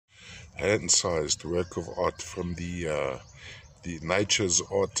hand-sized work of art from the nature's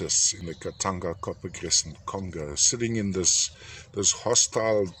artists in the Katanga Copper Crescent, Congo, sitting in this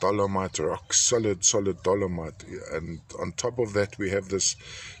hostile dolomite rock, solid dolomite, and on top of that we have this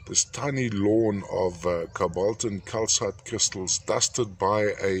tiny lawn of cobalt and calcite crystals dusted by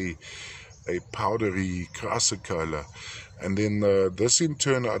a powdery chrysocolla. And then this in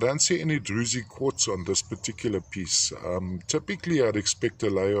turn, I don't see any druzy quartz on this particular piece. Typically I'd expect a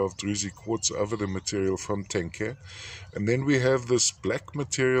layer of druzy quartz over the material from Tenke. And then we have this black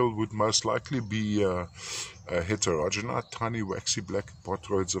material, would most likely be a heterogenite, tiny waxy black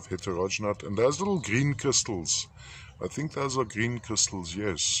botroids of heterogenite. And those little green crystals, I think those are green crystals,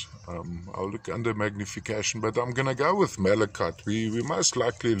 yes. I'll look under magnification, but I'm going to go with malachite. We're most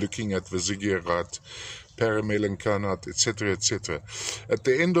likely looking at visigierite, paramelanconite, etc., etc. At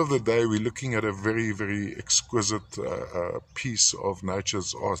the end of the day, we're looking at a very, very exquisite piece of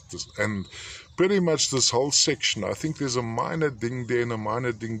nature's art. And pretty much this whole section, I think there's a minor ding there and a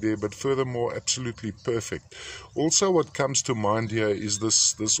minor ding there, but furthermore, absolutely perfect. Also, what comes to mind here is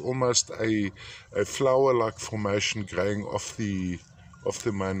this almost a flower-like formation growing off the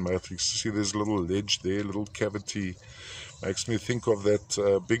main matrix. You see there's a little ledge there, a little cavity. Makes me think of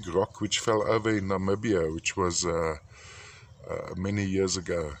that big rock which fell over in Namibia, which was many years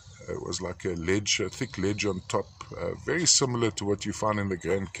ago. It was like a ledge, a thick ledge on top, very similar to what you find in the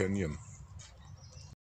Grand Canyon.